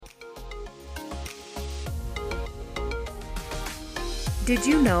Did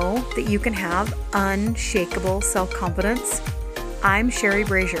you know that you can have unshakable self-confidence? I'm Sherry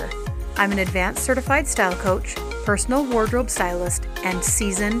Brazier. I'm an advanced certified style coach, personal wardrobe stylist, and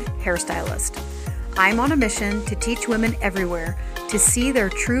seasoned hairstylist. I'm on a mission to teach women everywhere to see their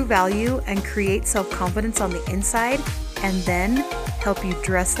true value and create self-confidence on the inside, and then help you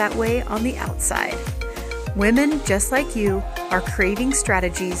dress that way on the outside. Women just like you are craving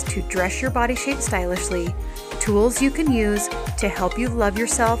strategies to dress your body shape stylishly, tools you can use to help you love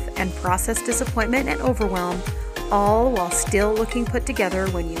yourself and process disappointment and overwhelm, all while still looking put together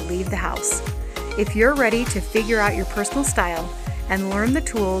when you leave the house. If you're ready to figure out your personal style and learn the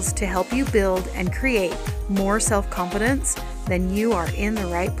tools to help you build and create more self-confidence, then you are in the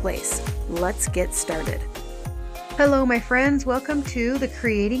right place. Let's get started. Hello, my friends. Welcome to the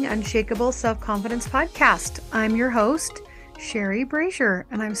Creating Unshakable Self-Confidence podcast. I'm your host, Sherry Brazier,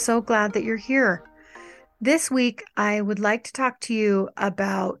 and I'm so glad that you're here. This week, I would like to talk to you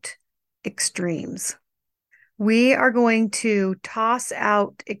about extremes. We are going to toss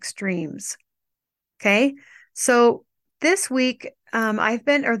out extremes. Okay. So this week,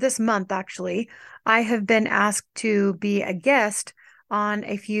 this month actually, I have been asked to be a guest on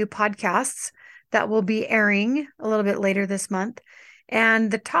a few podcasts that will be airing a little bit later this month.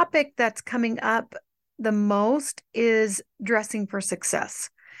 And the topic that's coming up the most is dressing for success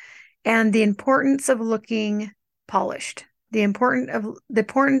and the importance of looking polished, the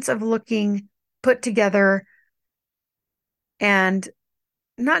importance of looking put together, and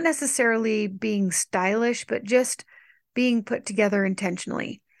not necessarily being stylish, but just being put together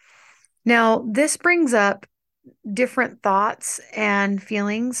intentionally. Now, this brings up different thoughts and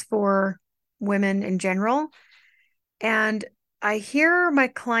feelings for women in general. And I hear my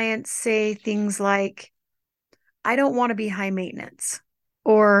clients say things like, I don't want to be high maintenance,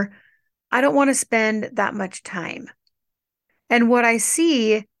 or I don't want to spend that much time. And what I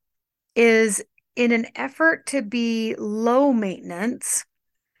see is, in an effort to be low maintenance,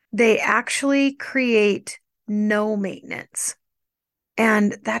 they actually create no maintenance.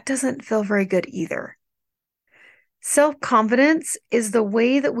 And that doesn't feel very good either. Self-confidence is the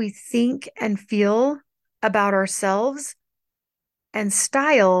way that we think and feel about ourselves, and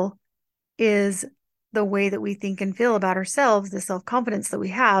style is the way that we think and feel about ourselves, the self-confidence that we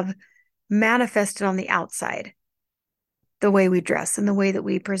have manifested on the outside, the way we dress and the way that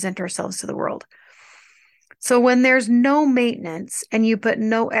we present ourselves to the world. So when there's no maintenance and you put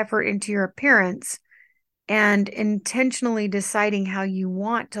no effort into your appearance and intentionally deciding how you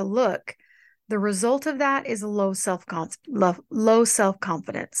want to look, the result of that is low self-confidence.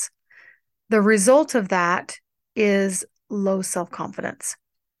 The result of that is low self-confidence.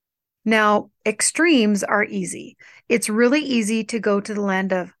 Now, extremes are easy. It's really easy to go to the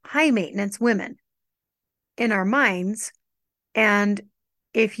land of high maintenance women in our minds. And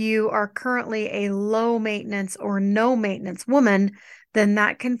if you are currently a low maintenance or no maintenance woman, then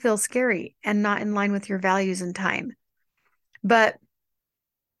that can feel scary and not in line with your values and time. But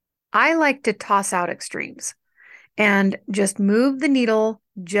I like to toss out extremes and just move the needle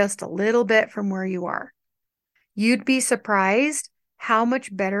just a little bit from where you are. You'd be surprised how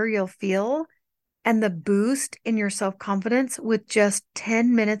much better you'll feel and the boost in your self-confidence with just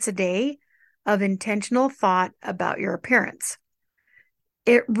 10 minutes a day of intentional thought about your appearance.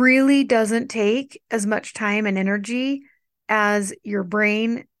 It really doesn't take as much time and energy as your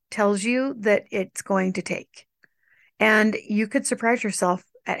brain tells you that it's going to take. And you could surprise yourself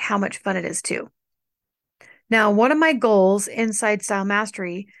at how much fun it is too. Now, one of my goals inside Style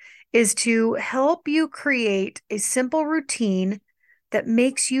Mastery is to help you create a simple routine that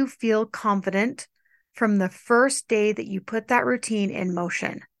makes you feel confident from the first day that you put that routine in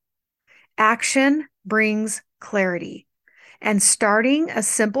motion. Action brings clarity, and starting a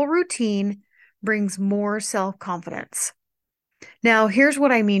simple routine brings more self-confidence. Now, here's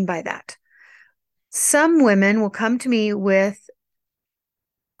what I mean by that. Some women will come to me with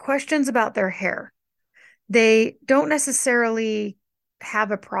questions about their hair. They don't necessarily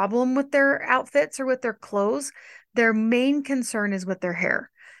have a problem with their outfits or with their clothes. Their main concern is with their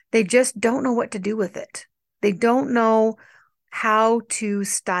hair. They just don't know what to do with it. They don't know how to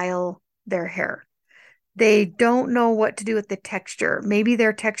style their hair. They don't know what to do with the texture. Maybe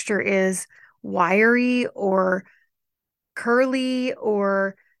their texture is wiry or curly,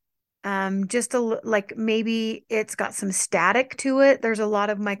 or like maybe it's got some static to it. There's a lot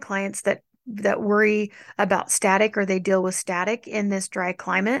of my clients that worry about static, or they deal with static in this dry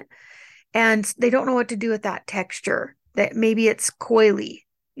climate, and they don't know what to do with that texture. That maybe it's coily,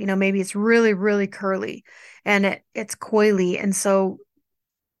 maybe it's really, really curly and it's coily. And so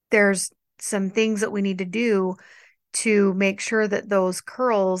there's some things that we need to do to make sure that those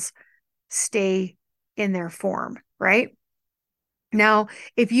curls stay in their form, right? Now,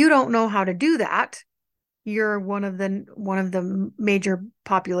 if you don't know how to do that, you're one of the major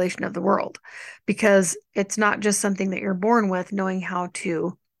population of the world, because it's not just something that you're born with, knowing how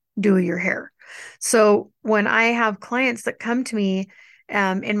to do your hair. So when I have clients that come to me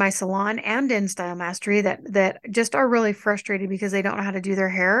in my salon and in Style Mastery that just are really frustrated because they don't know how to do their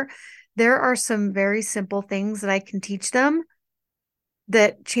hair, there are some very simple things that I can teach them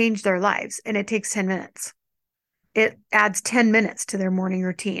that change their lives, and it takes 10 minutes. It adds 10 minutes to their morning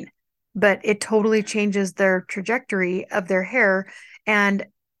routine, but it totally changes their trajectory of their hair. And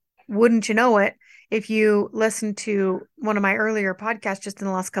wouldn't you know it, if you listen to one of my earlier podcasts just in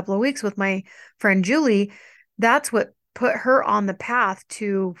the last couple of weeks with my friend Julie, that's what put her on the path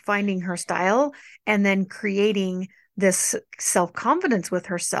to finding her style and then creating this self-confidence with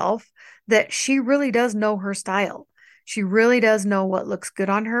herself, that she really does know her style. She really does know what looks good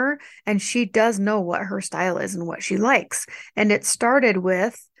on her, and she does know what her style is and what she likes. And it started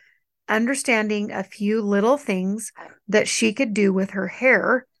with understanding a few little things that she could do with her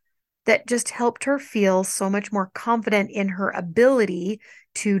hair that just helped her feel so much more confident in her ability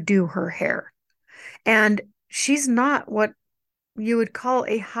to do her hair. And she's not what you would call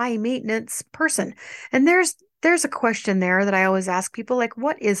a high maintenance person. And there's a question there that I always ask people, like,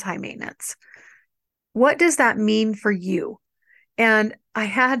 what is high maintenance? What does that mean for you? And I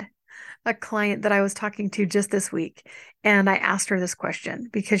had a client that I was talking to just this week, and I asked her this question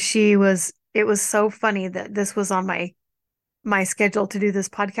because it was so funny that this was on my schedule to do this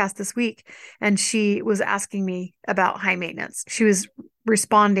podcast this week. And she was asking me about high maintenance. She was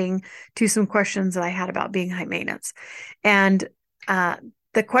responding to some questions that I had about being high maintenance. And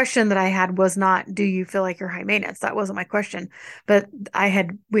the question that I had was not, do you feel like you're high maintenance? That wasn't my question. But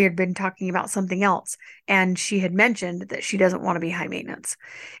we had been talking about something else. And she had mentioned that she doesn't want to be high maintenance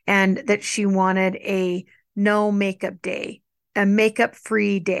and that she wanted a no makeup day, a makeup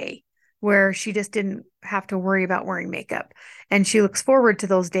free day where she just didn't have to worry about wearing makeup. And she looks forward to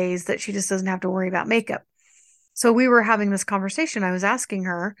those days that she just doesn't have to worry about makeup. So we were having this conversation. I was asking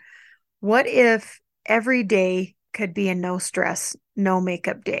her, what if every day could be a no stress, no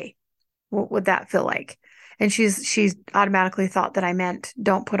makeup day? What would that feel like? And she's automatically thought that I meant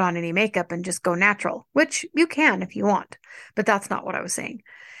don't put on any makeup and just go natural, which you can if you want, but that's not what I was saying.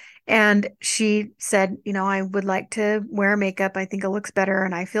 And she said, I would like to wear makeup. I think it looks better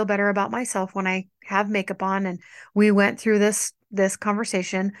and I feel better about myself when I have makeup on. And we went through this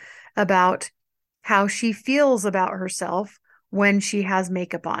conversation about how she feels about herself when she has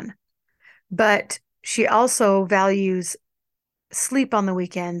makeup on. But she also values sleep on the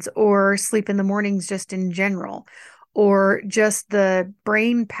weekends or sleep in the mornings just in general, or just the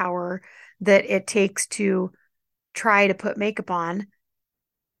brain power that it takes to try to put makeup on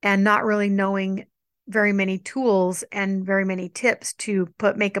and not really knowing very many tools and very many tips to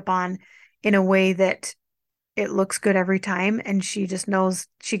put makeup on in a way that it looks good every time. And she just knows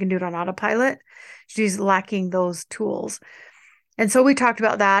she can do it on autopilot. She's lacking those tools. And so we talked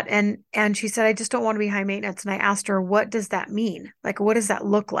about that, and she said, I just don't want to be high maintenance. And I asked her, what does that mean? Like, what does that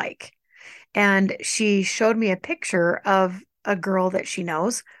look like? And she showed me a picture of a girl that she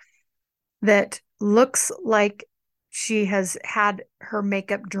knows that looks like she has had her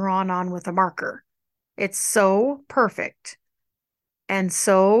makeup drawn on with a marker. It's so perfect. And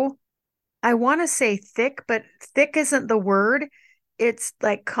so I want to say thick, but thick isn't the word. It's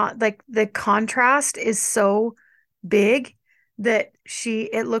like the contrast is so big that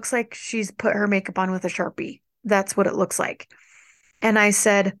it looks like she's put her makeup on with a Sharpie. That's what it looks like. And I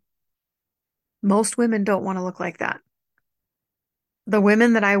said, most women don't want to look like that. The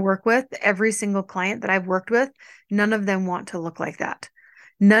women that I work with, every single client that I've worked with, none of them want to look like that.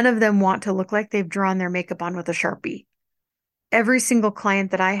 None of them want to look like they've drawn their makeup on with a Sharpie. Every single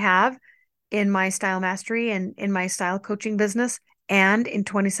client that I have in my Style Mastery and in my style coaching business and in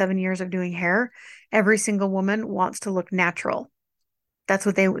 27 years of doing hair, every single woman wants to look natural. That's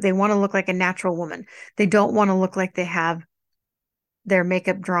what they want to look like, a natural woman. They don't want to look like they have their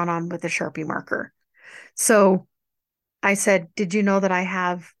makeup drawn on with a Sharpie marker. So I said, did you know that I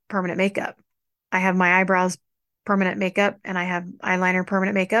have permanent makeup? I have my eyebrows permanent makeup, and I have eyeliner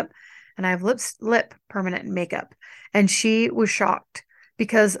permanent makeup, and I have lip permanent makeup. And she was shocked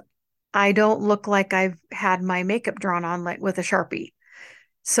because I don't look like I've had my makeup drawn on like with a Sharpie.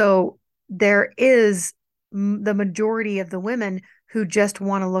 So there is the majority of the women who just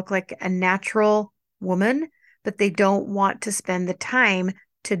want to look like a natural woman, but they don't want to spend the time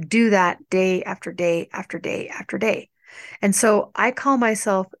to do that day after day after day after day. And so I call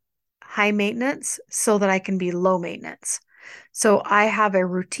myself high maintenance so that I can be low maintenance. So I have a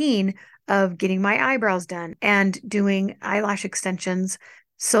routine of getting my eyebrows done and doing eyelash extensions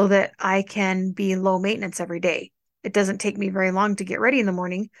so that I can be low maintenance every day. It doesn't take me very long to get ready in the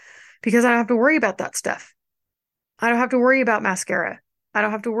morning because I don't have to worry about that stuff. I don't have to worry about mascara. I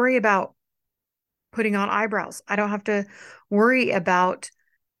don't have to worry about putting on eyebrows. I don't have to worry about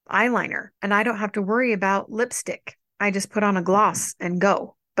eyeliner, and I don't have to worry about lipstick. I just put on a gloss and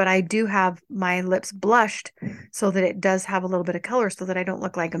go. But I do have my lips blushed so that it does have a little bit of color so that I don't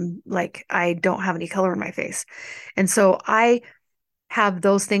look like I don't have any color in my face. And so I have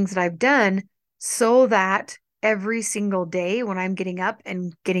those things that I've done so that every single day when I'm getting up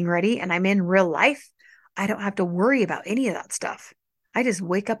and getting ready and I'm in real life, I don't have to worry about any of that stuff. I just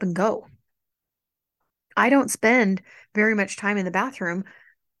wake up and go. I don't spend very much time in the bathroom,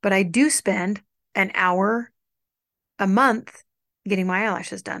 but I do spend an hour a month getting my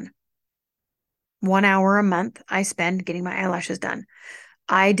eyelashes done. 1 hour a month I spend getting my eyelashes done.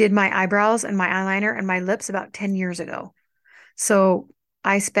 I did my eyebrows and my eyeliner and my lips about 10 years ago. So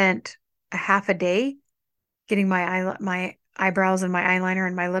I spent a half a day getting my eyebrows and my eyeliner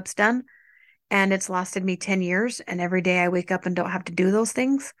and my lips done. And it's lasted me 10 years. And every day I wake up and don't have to do those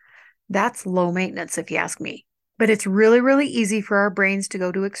things. That's low maintenance, if you ask me. But it's really, really easy for our brains to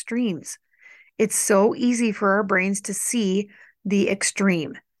go to extremes. It's so easy for our brains to see the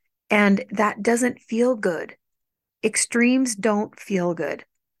extreme. And that doesn't feel good. Extremes don't feel good.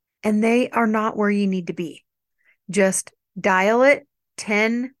 And they are not where you need to be. Just dial it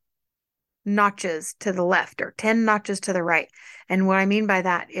 10 notches to the left or 10 notches to the right. And what I mean by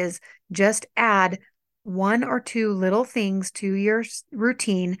that is just add one or two little things to your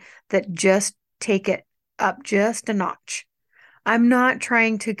routine that just take it up just a notch. I'm not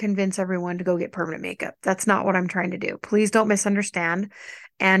trying to convince everyone to go get permanent makeup. That's not what I'm trying to do. Please don't misunderstand.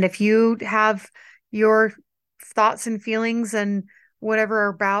 And if you have your thoughts and feelings and whatever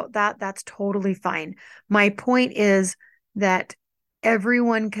about that, that's totally fine. My point is that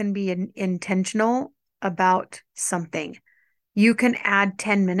everyone can be intentional about something. You can add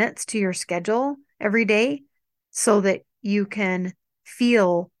 10 minutes to your schedule every day so that you can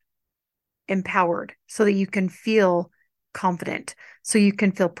feel empowered, so that you can feel confident, so you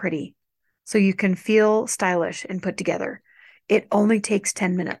can feel pretty, so you can feel stylish and put together. It only takes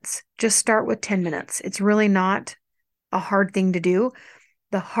 10 minutes. Just start with 10 minutes. It's really not a hard thing to do.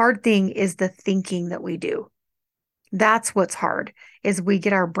 The hard thing is the thinking that we do. That's what's hard, is we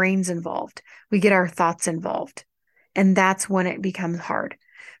get our brains involved. We get our thoughts involved. And that's when it becomes hard.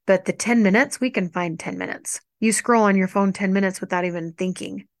 But the 10 minutes, we can find 10 minutes. You scroll on your phone 10 minutes without even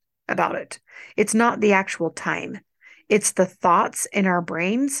thinking about it. It's not the actual time. It's the thoughts in our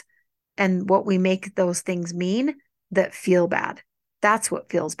brains and what we make those things mean that feel bad. That's what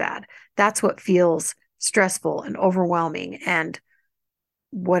feels bad. That's what feels stressful and overwhelming and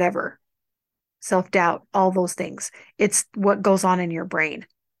whatever. Self-doubt, all those things. It's what goes on in your brain.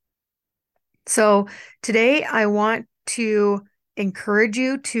 So today I want to encourage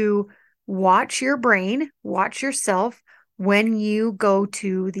you to watch your brain, watch yourself when you go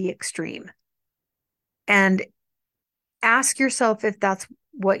to the extreme. And ask yourself if that's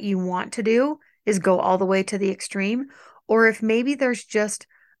what you want to do, is go all the way to the extreme, or if maybe there's just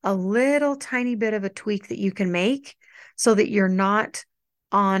a little tiny bit of a tweak that you can make so that you're not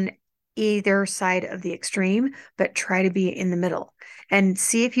on either side of the extreme, but try to be in the middle and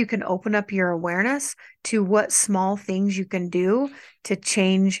see if you can open up your awareness to what small things you can do to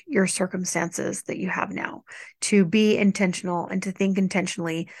change your circumstances that you have now, to be intentional and to think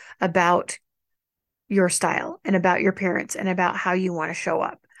intentionally about your style and about your appearance and about how you want to show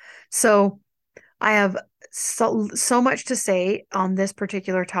up. So I have so much to say on this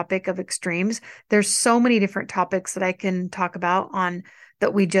particular topic of extremes. There's so many different topics that I can talk about on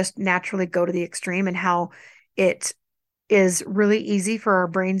that we just naturally go to the extreme, and how it is really easy for our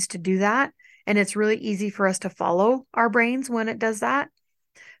brains to do that. And it's really easy for us to follow our brains when it does that,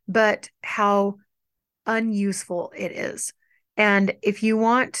 but how unuseful it is. And if you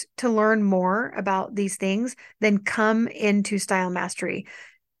want to learn more about these things, then come into Style Mastery.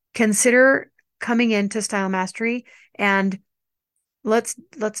 Consider coming into Style Mastery, and let's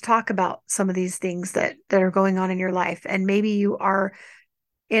talk about some of these things that are going on in your life. And maybe you are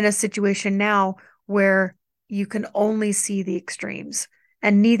in a situation now where you can only see the extremes,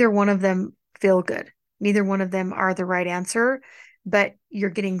 and neither one of them feel good. Neither one of them are the right answer, but you're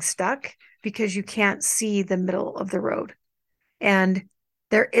getting stuck because you can't see the middle of the road. And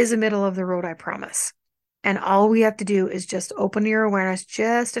there is a middle of the road, I promise. And all we have to do is just open your awareness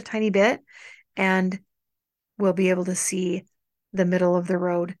just a tiny bit, and we'll be able to see the middle of the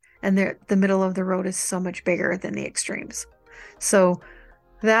road. And the middle of the road is so much bigger than the extremes. So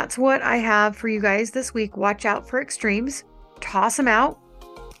that's what I have for you guys this week. Watch out for extremes, toss them out,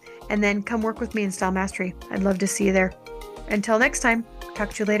 and then come work with me in Style Mastery. I'd love to see you there. Until next time,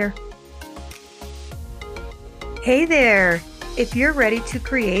 talk to you later. Hey there! If you're ready to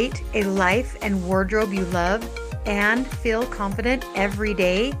create a life and wardrobe you love and feel confident every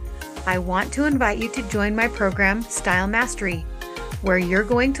day, I want to invite you to join my program, Style Mastery, where you're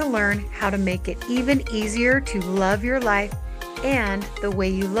going to learn how to make it even easier to love your life and the way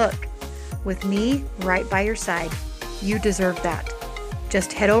you look, with me right by your side. You deserve that.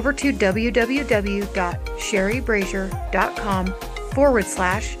 Just head over to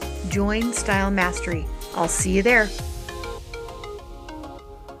www.sherrybrazier.com/join Style Mastery. I'll see you there.